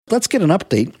let's get an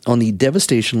update on the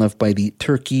devastation left by the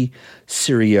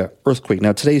Turkey-Syria earthquake.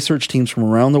 Now, today, search teams from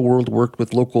around the world worked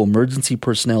with local emergency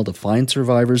personnel to find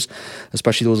survivors,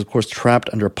 especially those, of course, trapped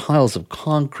under piles of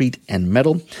concrete and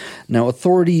metal. Now,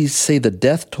 authorities say the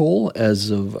death toll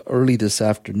as of early this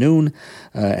afternoon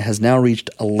has now reached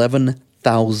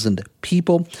 11,000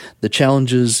 people. The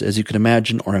challenges, as you can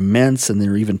imagine, are immense, and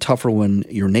they're even tougher when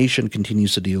your nation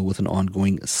continues to deal with an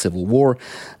ongoing civil war.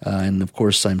 And of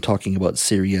course, I'm talking about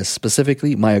Syria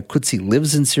specifically. Maya Kutsi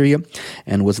lives in Syria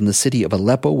and was in the city of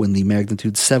Aleppo when the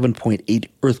magnitude 7.8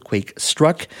 earthquake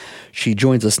struck. She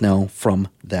joins us now from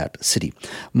that city.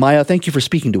 Maya, thank you for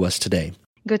speaking to us today.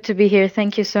 Good to be here.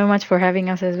 Thank you so much for having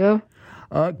us as well.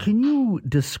 Can you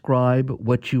describe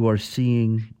what you are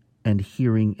seeing and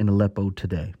hearing in Aleppo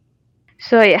today?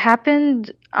 So it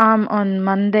happened on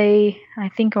Monday. I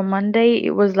think on Monday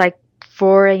it was like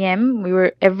 4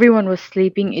 a.m. Everyone was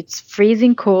sleeping. It's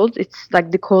freezing cold. It's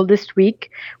like the coldest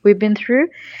week we've been through.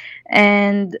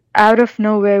 And out of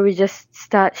nowhere we just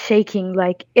start shaking,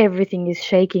 like everything is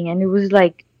shaking, and it was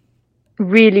like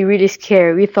really, really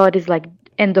scary. We thought it's like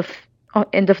end of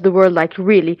the world, like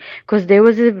really, because there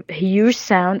was a huge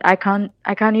sound. I can't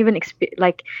even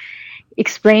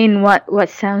explain what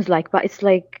sounds like, but it's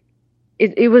like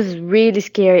it was really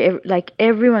scary. Like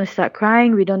everyone started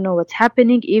crying. We don't know what's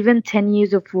happening. Even 10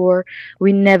 years of war,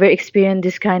 we never experienced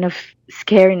this kind of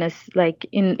scariness like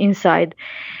inside.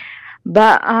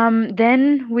 But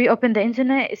then we opened the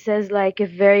internet. It says like a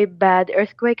very bad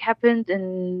earthquake happened,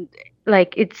 and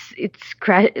like it's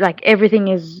like everything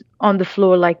is on the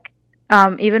floor. Like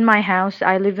even my house,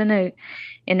 I live in an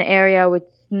area with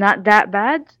not that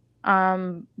bad.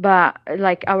 But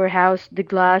like our house, the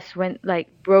glass went like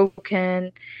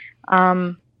broken.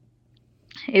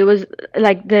 It was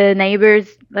like the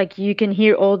neighbors, like you can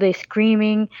hear all they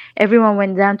screaming. Everyone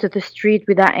went down to the street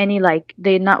without any, like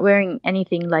they're not wearing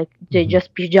anything, like they're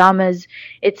just pajamas.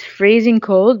 It's freezing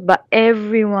cold, but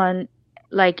everyone,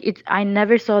 like I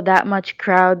never saw that much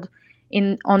crowd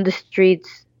on the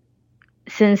streets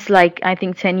since like I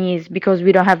think 10 years, because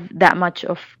we don't have that much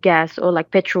of gas or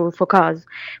like petrol for cars.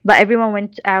 But everyone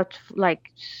went out like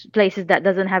places that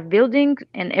doesn't have buildings,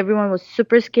 and everyone was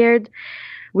super scared.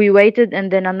 We waited,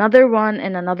 and then another one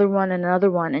and another one and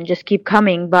another one, and just keep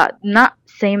coming, but not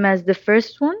same as the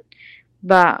first one.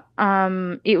 But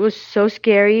it was so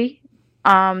scary.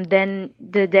 Then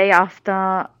the day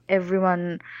after,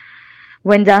 everyone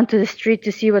went down to the street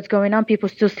to see what's going on. People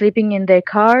still sleeping in their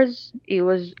cars. It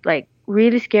was like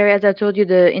really scary. As I told you,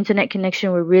 the internet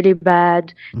connection were really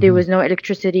bad. There was no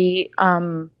electricity.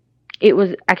 It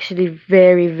was actually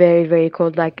very, very, very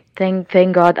cold. Like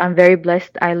thank God, I'm very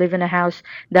blessed. I live in a house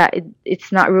that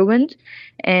it's not ruined,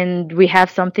 and we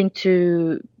have something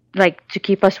to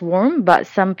keep us warm. But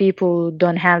some people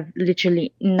don't have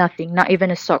literally nothing, not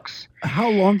even a socks. How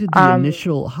long did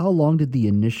the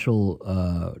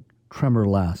initial tremor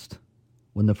last?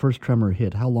 When the first tremor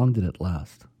hit, how long did it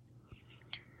last?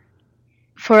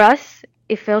 For us,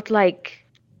 it felt like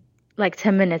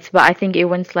 10 minutes, but I think it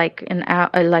went like an hour,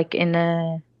 like in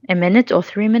a minute or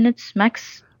 3 minutes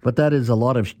max. But that is a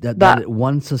lot of that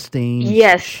one sustained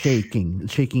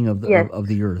shaking of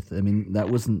the earth. I mean, that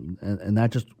wasn't, and that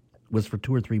just was for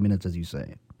 2 or 3 minutes, as you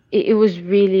say. It was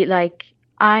really like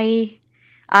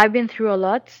I've been through a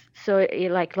lot. So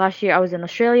like last year I was in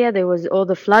Australia. There was all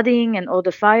the flooding and all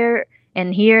the fire,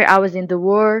 and here I was in the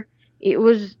war. It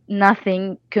was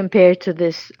nothing compared to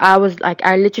this. I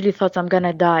literally thought I'm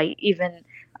gonna die. Even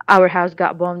our house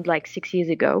got bombed like 6 years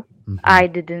ago. I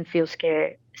didn't feel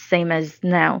scared, same as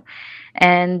now.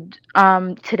 And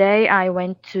today I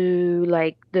went to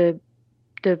like the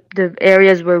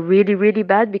areas were really, really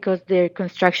bad because their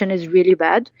construction is really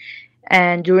bad.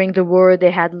 And during the war, they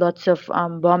had lots of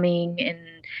bombing, and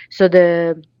so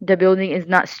the building is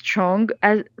not strong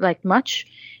as like much.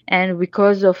 And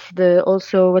because of the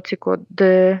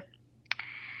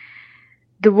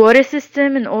water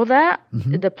system and all that,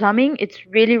 the plumbing, it's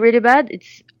really, really bad.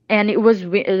 It was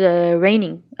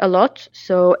raining a lot,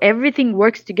 so everything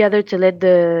works together to let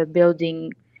the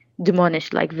building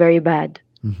demolish, like very bad.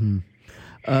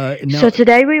 So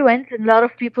today we went, and a lot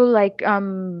of people like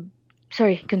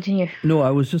sorry, continue. No,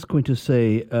 I was just going to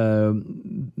say,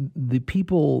 the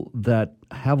people that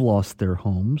have lost their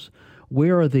homes,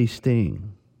 where are they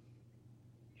staying?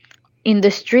 In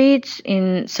the streets,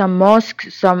 in some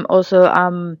mosques, some also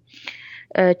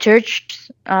churches,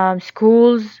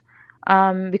 schools,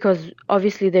 because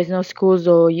obviously there's no schools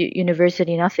or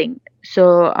university, nothing.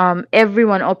 So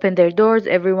everyone opened their doors.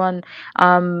 Everyone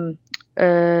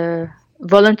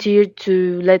volunteered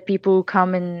to let people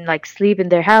come and like sleep in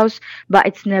their house, but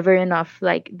it's never enough.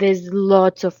 Like there's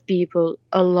lots of people,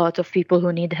 a lot of people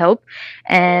who need help,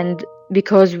 and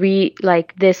because we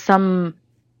like there's some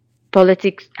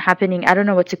politics happening. I don't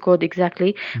know what's it called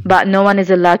exactly, but no one is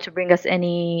allowed to bring us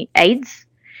any aids.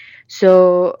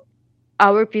 So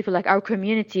our people, like our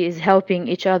community, is helping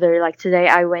each other. Like today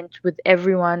I went with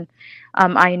everyone.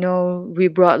 I know we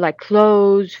brought like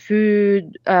clothes,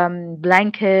 food,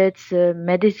 blankets,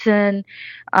 medicine,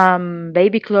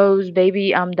 baby clothes,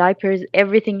 baby diapers,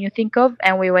 everything you think of,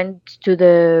 and we went to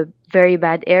the very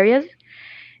bad areas.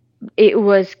 It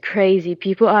was crazy.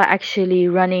 People are actually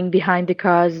running behind the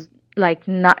cars, like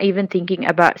not even thinking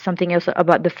about something else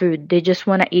about the food. They just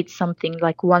want to eat something,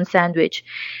 like one sandwich.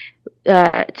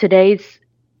 Today's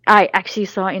I actually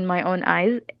saw in my own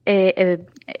eyes a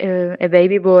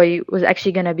baby boy was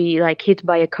actually gonna be like hit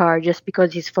by a car just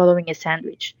because he's following a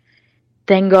sandwich.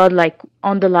 Thank God, like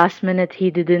on the last minute,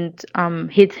 he didn't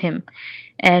hit him,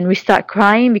 and we start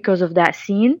crying because of that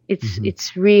scene.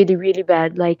 It's really really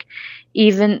bad. Like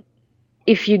even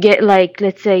if you get like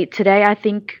let's say today, I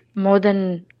think more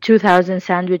than 2,000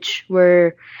 sandwich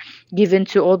were given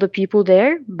to all the people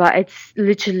there, but it's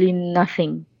literally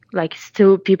nothing. Like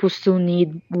still people still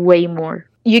need way more.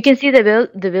 You can see the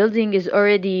building is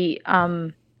already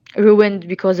ruined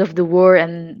because of the war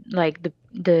and like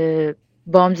the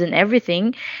bombs and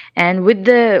everything. And with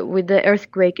the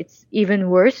earthquake it's even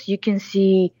worse. You can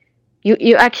see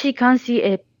you actually can't see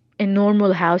a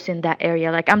normal house in that area.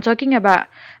 Like I'm talking about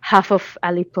half of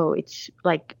Aleppo. It's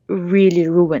like really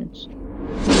ruined.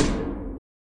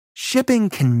 Shipping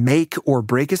can make or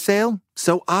break a sale,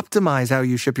 so optimize how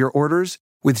you ship your orders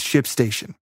with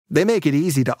ShipStation. They make it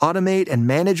easy to automate and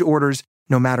manage orders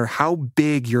no matter how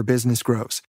big your business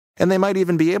grows. And they might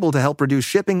even be able to help reduce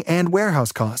shipping and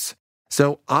warehouse costs.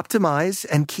 So optimize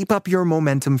and keep up your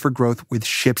momentum for growth with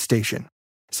ShipStation.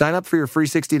 Sign up for your free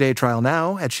 60-day trial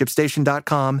now at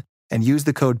ShipStation.com and use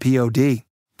the code POD.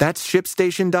 That's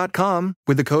ShipStation.com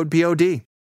with the code POD.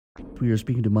 We are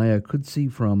speaking to Maya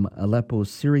Kudsi from Aleppo,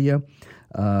 Syria.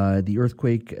 The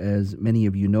earthquake, as many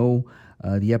of you know,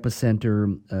 the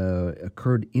epicenter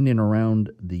occurred in and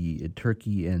around the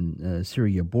Turkey and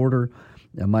Syria border.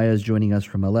 Maya is joining us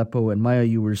from Aleppo. And Maya,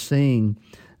 you were saying,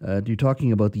 you're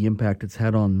talking about the impact it's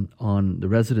had on the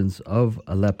residents of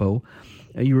Aleppo.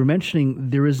 You were mentioning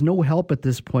there is no help at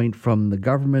this point from the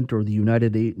government or the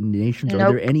United Nations. Nope.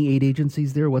 Are there any aid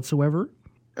agencies there whatsoever?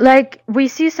 Like we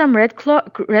see some Red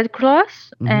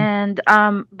Cross, and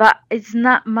but it's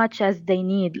not much as they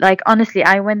need. Like honestly,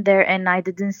 I went there and I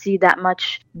didn't see that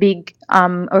much big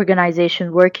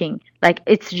organization working. Like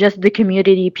it's just the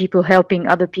community people helping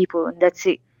other people, and that's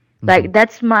it. Like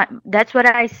that's what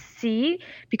I see,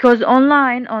 because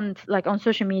online on like on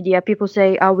social media people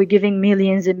say, "Are we giving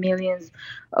millions and millions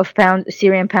of pounds,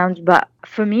 Syrian pounds?" But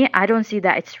for me, I don't see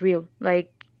that it's real.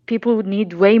 Like people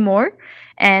need way more,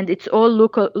 and it's all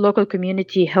local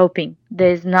community helping.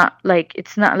 There's not like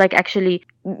it's not like actually,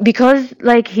 because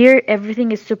like here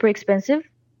everything is super expensive.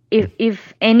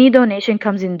 If any donation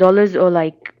comes in dollars or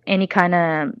like any kind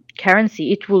of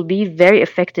currency, it will be very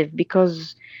effective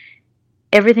because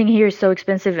everything here is so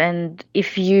expensive. And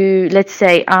if you let's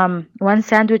say one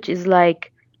sandwich is like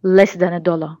less than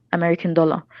 $1 American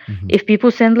dollar. If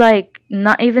people send like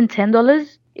not even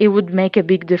 $10, it would make a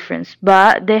big difference.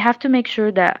 But they have to make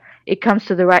sure that it comes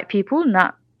to the right people,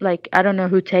 not like I don't know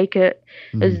who take it.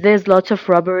 There's lots of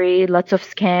robbery, lots of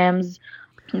scams.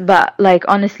 But like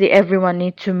honestly, everyone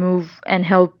needs to move and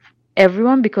help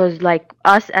everyone, because like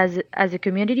us as a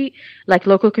community, like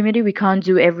local community, we can't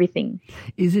do everything.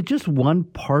 Is it just one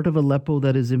part of Aleppo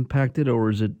that is impacted, or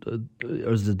is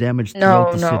the damage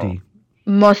throughout the city?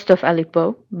 Most of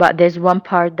Aleppo, but there's one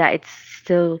part that it's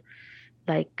still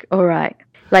like all right.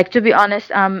 Like to be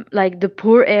honest, like the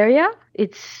poor area,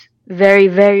 it's very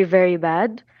very very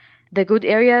bad. The good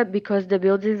area, because the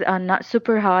buildings are not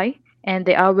super high and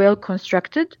they are well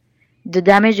constructed, the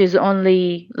damage is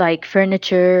only like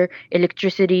furniture,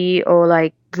 electricity, or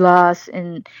like glass,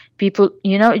 and people,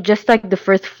 just like the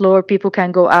first floor, people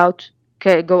can go up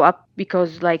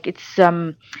because like it's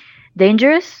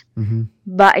dangerous.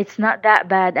 But it's not that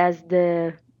bad as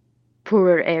the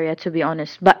poorer area, to be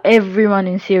honest. But everyone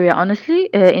in Syria, honestly,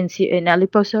 in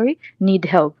Aleppo, sorry, need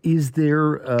help. Is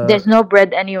there? There's no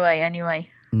bread anyway.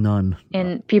 None.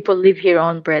 And people live here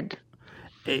on bread.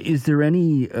 Is there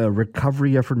any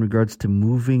recovery effort in regards to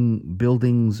moving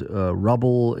buildings,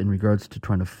 rubble, in regards to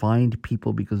trying to find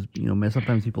people? Because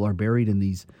sometimes people are buried in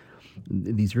these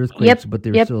these earthquakes, Yep, but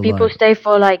they're yep. still People alive. stay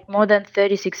for like more than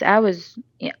 36 hours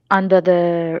under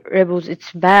the rebels.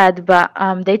 It's bad, but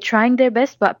they're trying their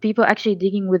best. But people actually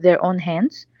digging with their own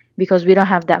hands because we don't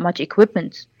have that much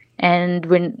equipment. And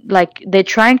when like they're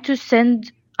trying to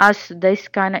send us this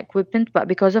kind of equipment, but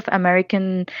because of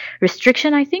American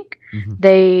restriction, I think Hmm.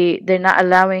 they're not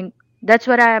allowing. That's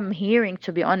what I'm hearing,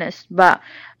 to be honest. But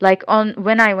like on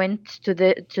when I went to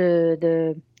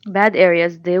the bad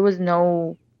areas, there was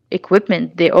no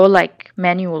equipment. They're all like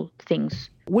manual things.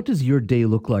 What does your day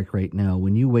look like right now?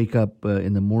 When you wake up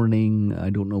in the morning, I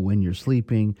don't know when you're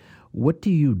sleeping. What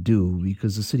do you do?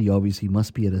 Because the city obviously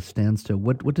must be at a standstill.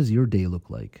 What does your day look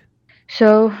like?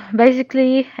 So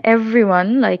basically,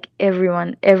 everyone, like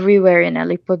everyone, everywhere in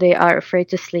Aleppo, they are afraid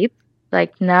to sleep.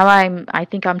 Like now, I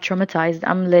think I'm traumatized.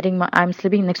 I'm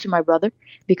sleeping next to my brother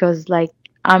because like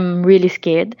I'm really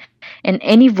scared. And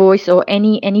any voice or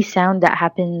any sound that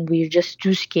happened, we're just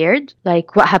too scared.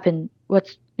 Like what happened?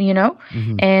 What's.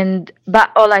 Hmm. And but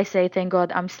all I say, thank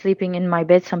God, I'm sleeping in my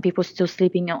bed. Some people still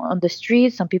sleeping on the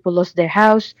streets. Some people lost their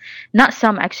house. Not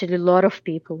some, actually, a lot of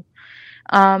people.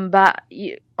 But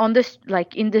on this,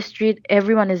 like in the street,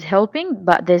 everyone is helping,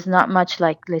 but there's not much,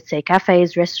 like let's say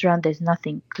cafes, restaurant. There's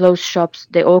nothing. Closed shops,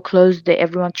 they all closed.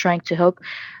 Everyone trying to help.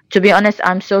 To be honest,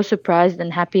 I'm so surprised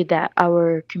and happy that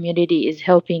our community is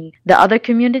helping the other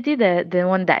community, the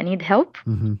one that need help.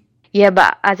 Hmm. Yeah,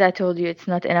 but as I told you, it's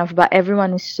not enough. But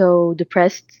everyone is so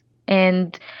depressed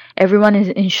and everyone is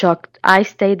in shock. I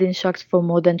stayed in shock for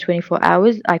more than 24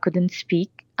 hours. I couldn't speak.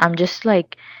 I'm just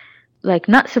like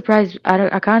not surprised.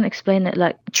 I can't explain it.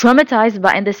 Like traumatized,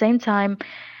 but at the same time,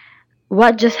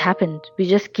 what just happened? We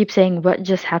just keep saying what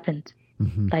just happened.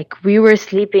 Hmm. Like we were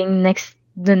sleeping,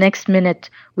 the next minute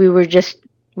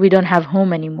we don't have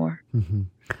home anymore. Hmm.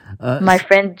 My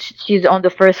friend, she's on the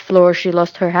first floor. She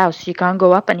lost her house. She can't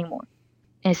go up anymore.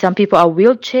 And some people are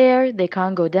wheelchair, they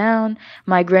can't go down.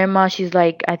 My grandma, she's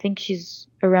like, I think she's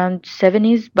around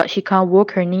 70s, but she can't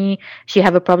walk her knee. She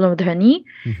have a problem with her knee.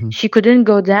 Hmm. She couldn't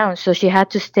go down, so she had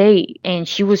to stay, and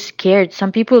she was scared.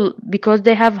 Some people, because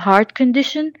they have heart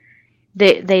condition,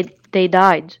 they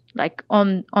died like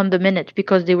on the minute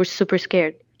because they were super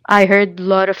scared. I heard a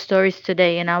lot of stories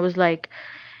today, and I was like,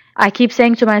 I keep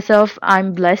saying to myself,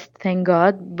 I'm blessed, thank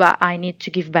God, but I need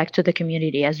to give back to the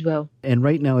community as well. And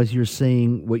right now, as you're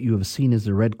saying, what you have seen is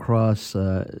the Red Cross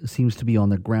seems to be on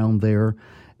the ground there,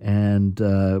 and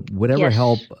whatever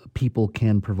help Yes. people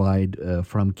can provide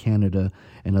from Canada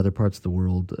and other parts of the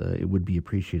world, it would be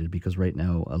appreciated because right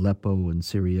now, Aleppo and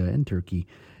Syria and Turkey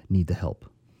need the help.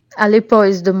 Aleppo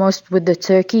is the most with the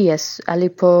Turkey, yes.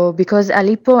 Aleppo, because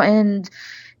Aleppo and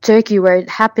Turkey, where it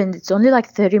happened, it's only like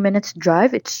 30 minutes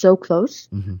drive. It's so close.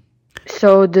 Hmm.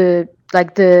 So the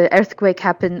earthquake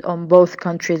happened on both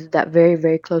countries that very,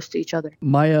 very close to each other.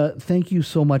 Maya, thank you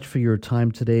so much for your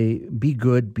time today. Be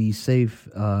good, be safe,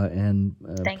 and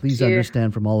Thank please you.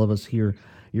 understand from all of us here,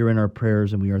 you're in our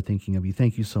prayers and we are thinking of you.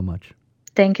 Thank you so much.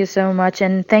 Thank you so much.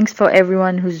 And thanks for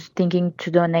everyone who's thinking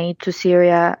to donate to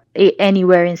Syria,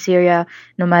 anywhere in Syria,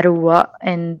 no matter what.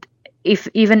 And if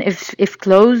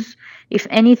close, if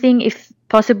anything, if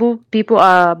possible, people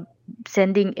are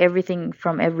sending everything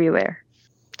from everywhere.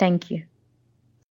 Thank you.